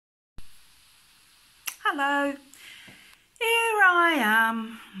Hello, here I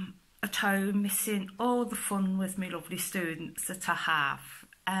am at home missing all the fun with my lovely students that I have,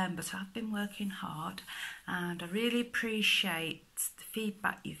 but I've been working hard and I really appreciate the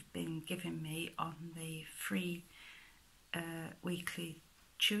feedback you've been giving me on the free weekly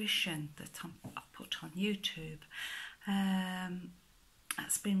tuition that I put on YouTube.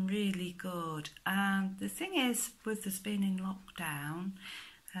 That's been really good, and the thing is, with us being in lockdown,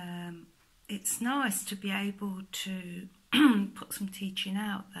 it's nice to be able to put some teaching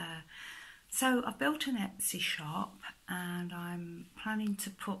out there. So I've built an Etsy shop and I'm planning to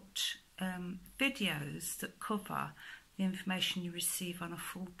put videos that cover the information you receive on a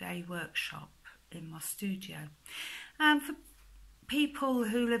full day workshop in my studio. And for people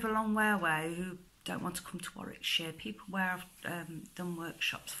who live a long way away, who don't want to come to Warwickshire, people where I've done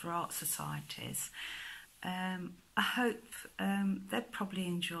workshops for art societies, I hope they'd probably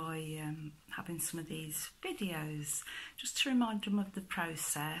enjoy having some of these videos just to remind them of the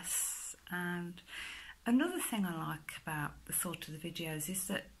process. And another thing I like about the thought of the videos is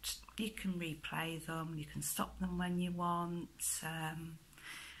that you can replay them, you can stop them when you want,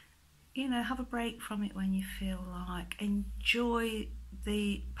 you know, have a break from it when you feel like, enjoy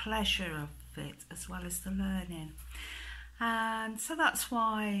the pleasure of it as well as the learning. And so that's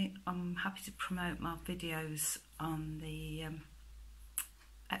why I'm happy to promote my videos on the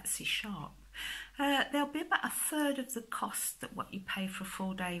Etsy shop. They'll be about 1/3 of the cost that what you pay for a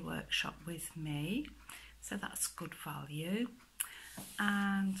full day workshop with me, so that's good value.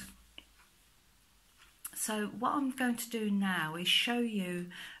 And so what I'm going to do now is show you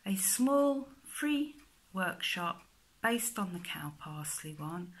a small free workshop based on the cow parsley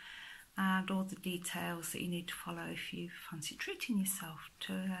one, and all the details that you need to follow if you fancy treating yourself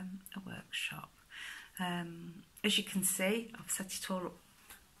to a workshop. As you can see, I've set it all up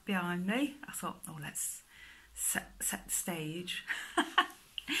behind me. I thought, oh, let's set the stage.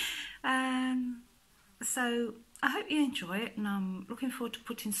 So I hope you enjoy it, and I'm looking forward to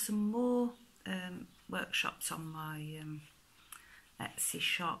putting some more workshops on my Etsy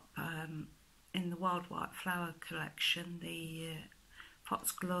shop in the wild white flower collection, the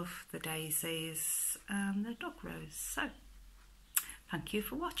foxglove, the daisies and the dog rose. So thank you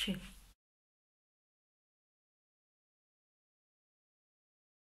for watching.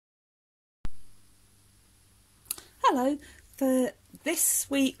 Hello, for this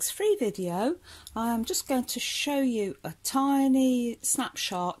week's free video I'm just going to show you a tiny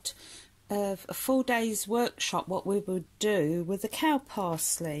snapshot of a full day's workshop, what we would do with the cow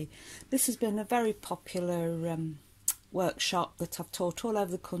parsley. This has been a very popular workshop that I've taught all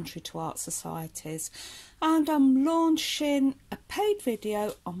over the country to art societies, and I'm launching a paid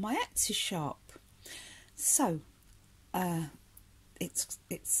video on my Etsy shop. So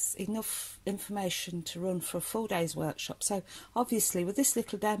it's enough information to run for a full day's workshop. So obviously with this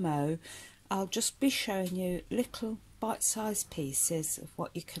little demo I'll just be showing you little bite-sized pieces of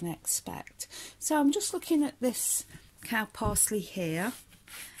what you can expect. So I'm just looking at this cow parsley here,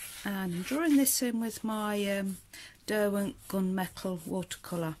 and I'm drawing this in with my Derwent gunmetal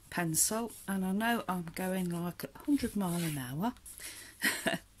watercolour pencil, and I know I'm going like 100 miles an hour.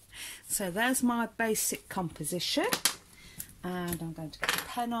 So there's my basic composition, and I'm going to put a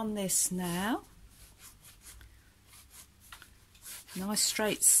pen on this now. Nice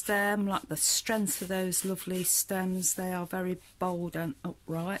straight stem, like the strength of those lovely stems. They are very bold and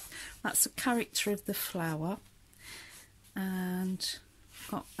upright. That's the character of the flower. And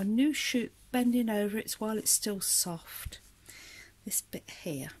got a new shoot bending over it while it's still soft. This bit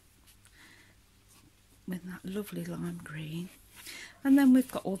here with that lovely lime green. And then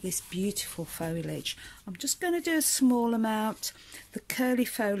we've got all this beautiful foliage. I'm just going to do a small amount, the curly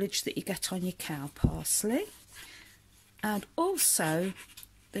foliage that you get on your cow parsley, and also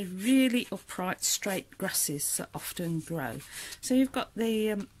the really upright straight grasses that often grow. So you've got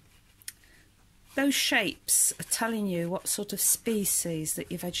the those shapes are telling you what sort of species that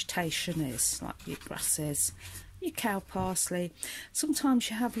your vegetation is, like your grasses, your cow parsley. Sometimes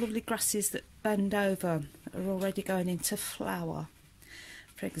you have lovely grasses that bend over, are already going into flower,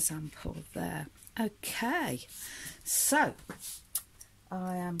 for example there. Okay, so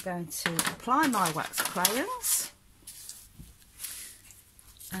I am going to apply my wax crayons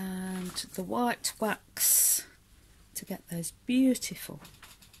and the white wax to get those beautiful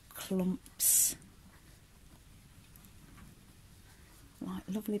clumps, like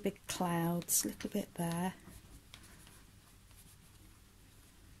lovely big clouds, a little bit there.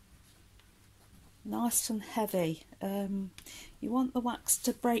 Nice and heavy. You want the wax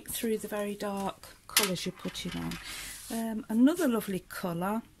to break through the very dark colours you're putting on. Another lovely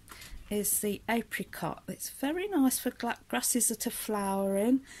colour is the apricot. It's very nice for grasses that are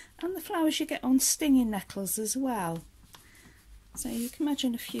flowering, and the flowers you get on stinging nettles as well. So you can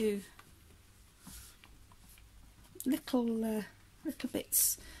imagine a few little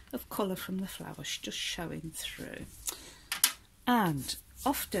bits of colour from the flowers just showing through. And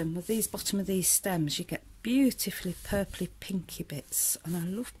often with these bottom of these stems you get beautifully purpley pinky bits, and I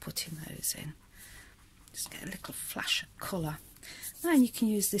love putting those in. Just get a little flash of colour. And you can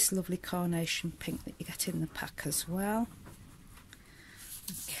use this lovely carnation pink that you get in the pack as well.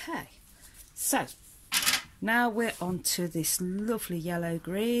 Okay, so now we're on to this lovely yellow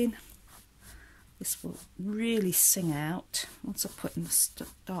green. This will really sing out once I put in the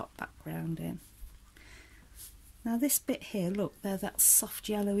dark background in. Now this bit here, look, they're that soft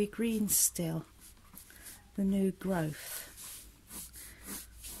yellowy green still, the new growth.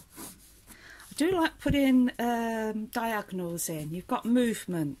 I do like putting diagonals in. You've got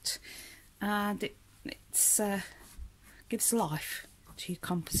movement, and it gives life to your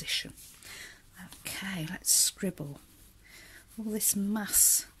composition. Okay, let's scribble all this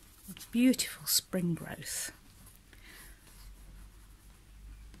mass of beautiful spring growth.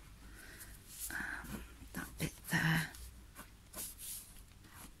 That bit there.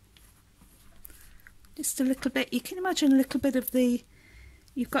 Just a little bit, you can imagine a little bit of the,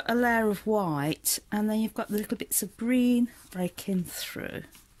 you've got a layer of white and then you've got the little bits of green breaking through.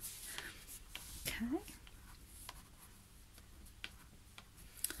 Okay.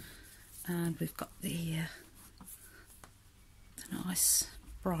 And we've got the nice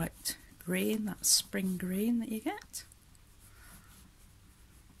bright green, that spring green that you get.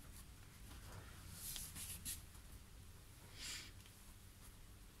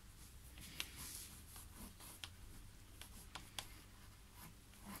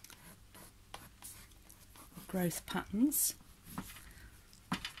 Growth patterns.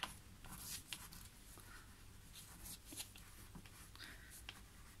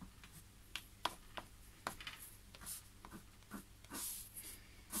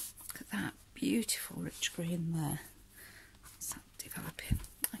 Look at that beautiful rich green there. Is that developing?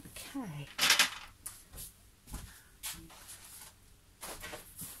 Okay.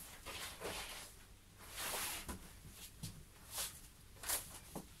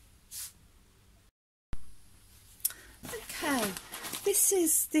 This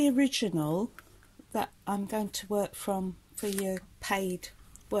is the original that I'm going to work from for your paid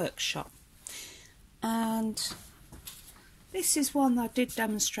workshop, and this is one that I did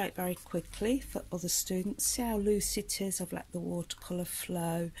demonstrate very quickly for other students. See how loose it is. I've let the watercolour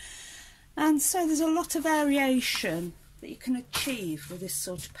flow, and so there's a lot of variation that you can achieve with this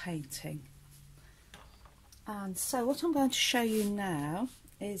sort of painting. And so what I'm going to show you now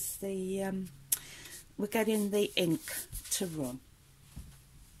is the we're getting the ink to run.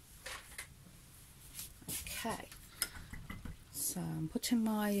 Okay, so I'm putting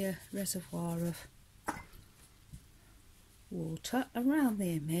my reservoir of water around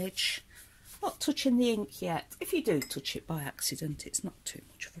the image, not touching the ink yet. If you do touch it by accident, it's not too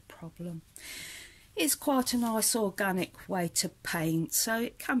much of a problem. It's quite a nice organic way to paint, so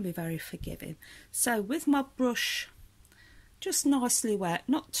it can be very forgiving. So with my brush just nicely wet,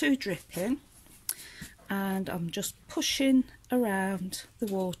 not too dripping, and I'm just pushing around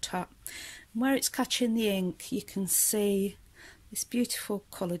the water. Where it's catching the ink, you can see this beautiful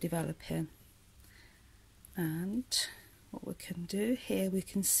colour developing. And what we can do here, we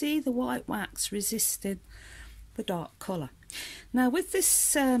can see the white wax resisting the dark colour. Now with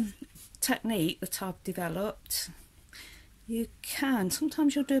this technique that I've developed, you can,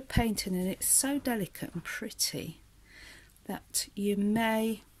 sometimes you'll do a painting and it's so delicate and pretty that you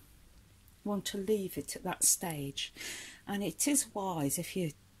may want to leave it at that stage, and it is wise, if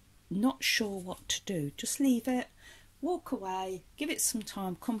you're not sure what to do, just leave it, walk away, give it some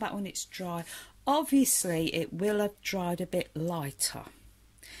time, come back when it's dry. Obviously it will have dried a bit lighter.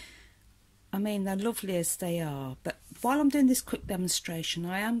 I mean, they're lovely as they are, but while I'm doing this quick demonstration,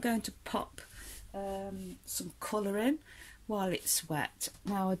 I am going to pop some colour in while it's wet.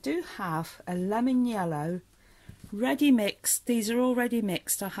 Now I do have a lemon yellow ready mixed. These are already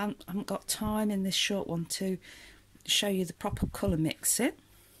mixed. I haven't got time in this short one to show you the proper colour mixing,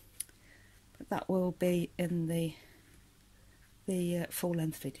 but that will be in the full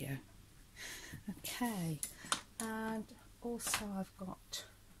length video. Okay, and also I've got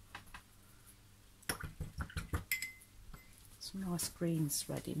some nice greens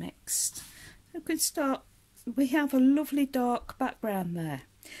ready mixed. We can start. We have a lovely dark background there,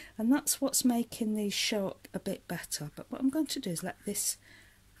 and that's what's making these show up a bit better. But what I'm going to do is let this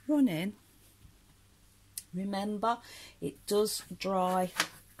run in. Remember, it does dry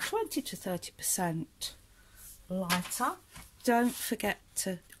 20 to 30% lighter. Don't forget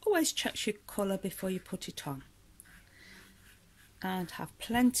to always check your colour before you put it on. And have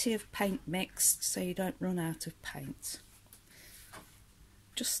plenty of paint mixed so you don't run out of paint.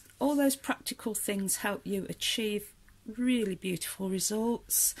 Just all those practical things help you achieve really beautiful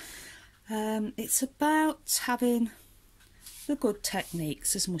results. It's about having the good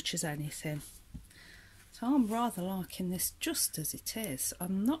techniques as much as anything. So I'm rather liking this just as it is.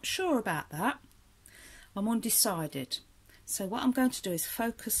 I'm not sure about that. I'm undecided. So what I'm going to do is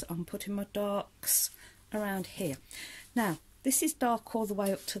focus on putting my darks around here. Now, this is dark all the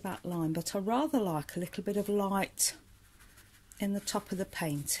way up to that line, but I rather like a little bit of light in the top of the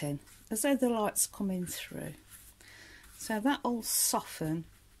painting, as though the light's coming through. So that'll soften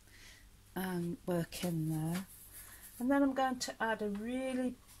and work in there. And then I'm going to add a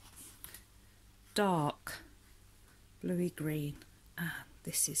really dark bluey green. And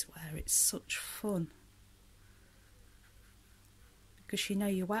this is where it's such fun. Because you know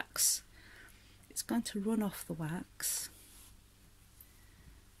your wax, it's going to run off the wax.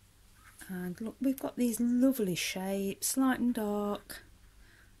 And look, we've got these lovely shapes, light and dark.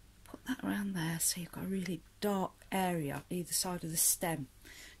 Put that around there so you've got a really dark area either side of the stem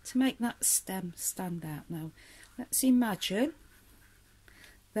to make that stem stand out. Now, let's imagine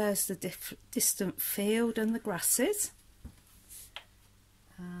there's the distant field and the grasses.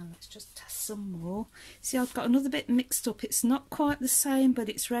 And let's just test some more. See, I've got another bit mixed up. It's not quite the same, but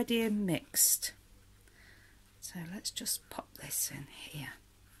it's ready and mixed. So let's just pop this in here.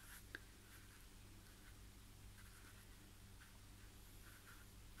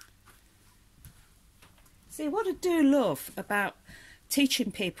 See, what I do love about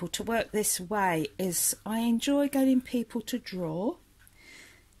teaching people to work this way is I enjoy getting people to draw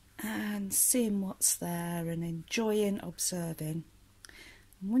and seeing what's there and enjoying observing.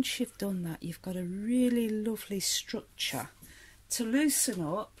 And once you've done that, you've got a really lovely structure to loosen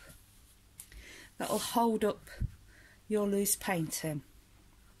up that'll hold up your loose painting.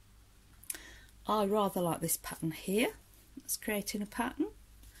 I rather like this pattern here. That's creating a pattern.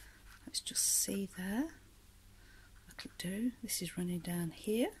 Let's just see there. Do this is running down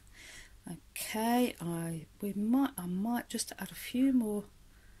here. Okay, I might just add a few more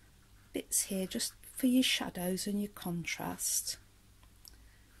bits here just for your shadows and your contrast.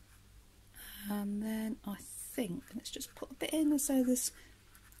 And then I think let's just put a bit in as though there's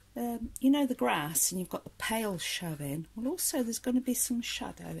you know, the grass and you've got the pale showing. Well, also there's going to be some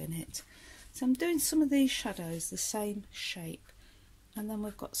shadow in it, so I'm doing some of these shadows the same shape, and then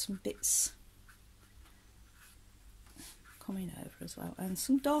we've got some bits coming over as well, and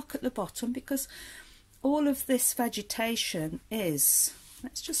some dark at the bottom, because all of this vegetation is,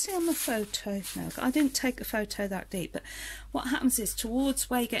 let's just see on the photo now, I didn't take a photo that deep, but what happens is towards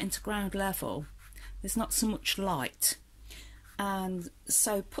where you get into ground level there's not so much light, and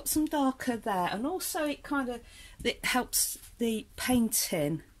so put some darker there, and also it helps the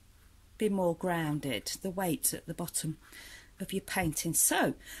painting be more grounded, the weight at the bottom of your painting.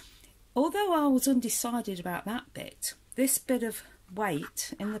 So although I was undecided about that bit, this bit of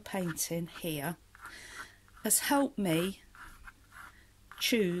weight in the painting here has helped me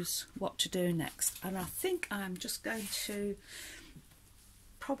choose what to do next. And I think I'm just going to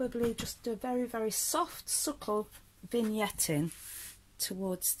probably just do a very, very soft, subtle vignetting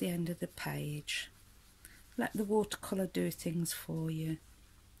towards the end of the page. Let the watercolour do things for you.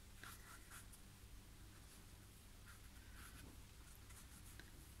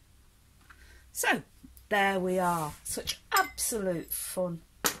 So there we are, such absolute fun,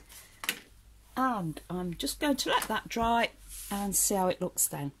 and I'm just going to let that dry and see how it looks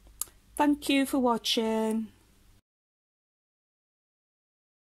then. Thank you for watching.